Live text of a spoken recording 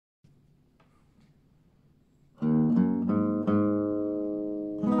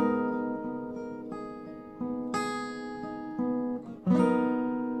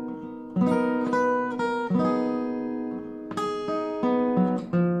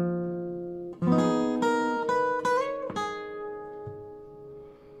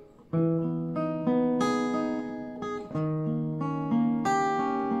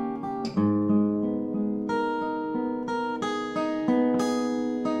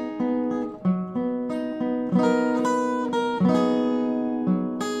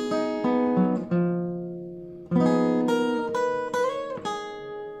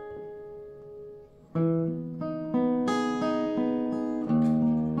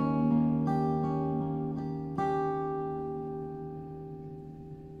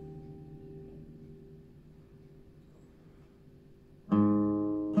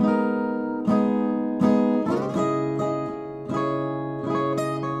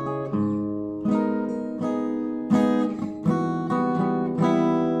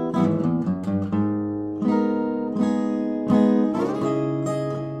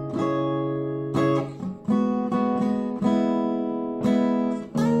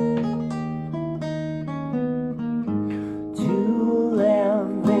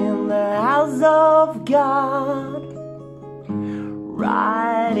of God,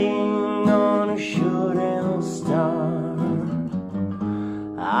 riding on a shooting star.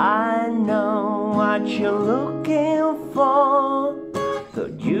 I know what you're looking for,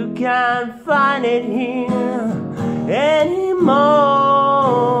 but you can't find it here anymore.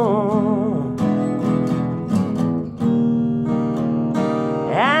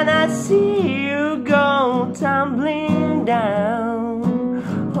 And I see you go tumbling down.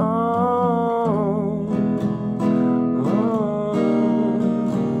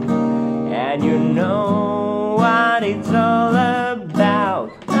 And you know what it's all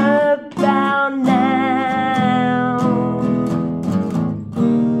about now.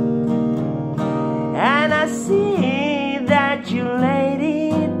 And I see that you laid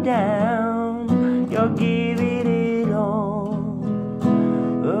it down. You're giving it all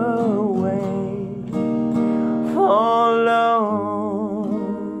away for love.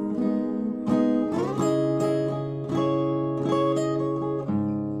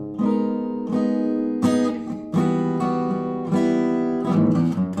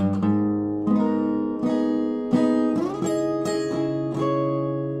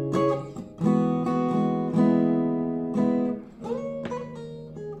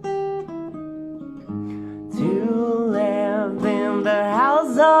 To live in the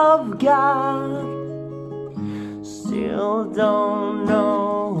house of God, still don't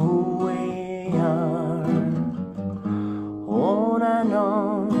know who we are. On and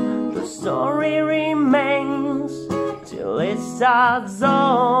on, the story remains till it starts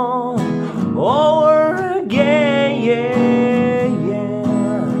all over again, yeah, yeah.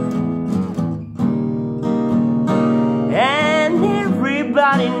 And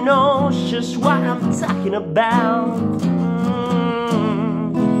everybody knows just what I'm talking about.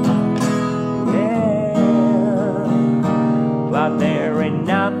 Yeah. But there ain't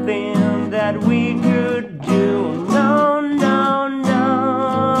nothing that we could do. No, no,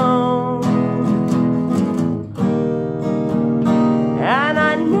 no. And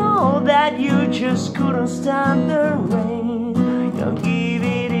I know that you just couldn't stand the rain. You're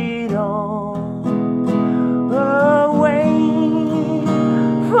giving it all away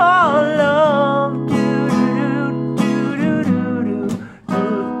for love.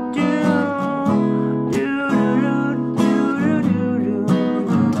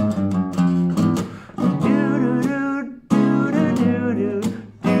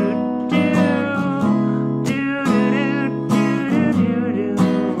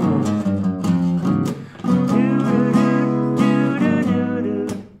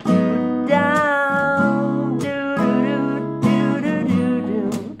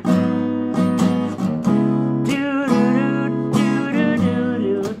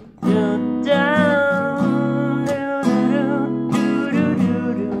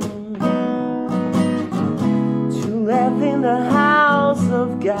 In the house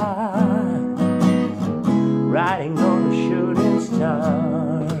of God, riding on a shooting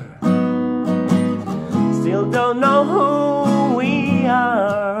star. Still don't know who we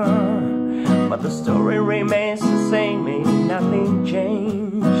are, but the story remains the same, ain't nothing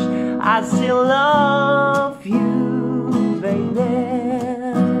changed. I still love you, baby,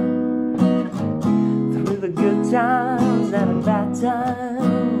 through the good times and the bad times.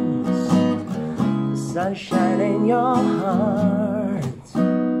 Sunshine in your heart,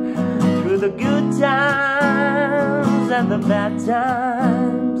 through the good times and the bad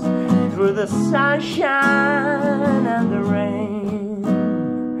times, through the sunshine and the rain,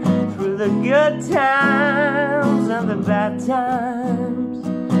 through the good times and the bad times,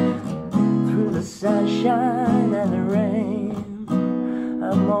 through the sunshine and the rain.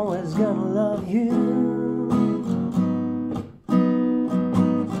 I'm always gonna love you.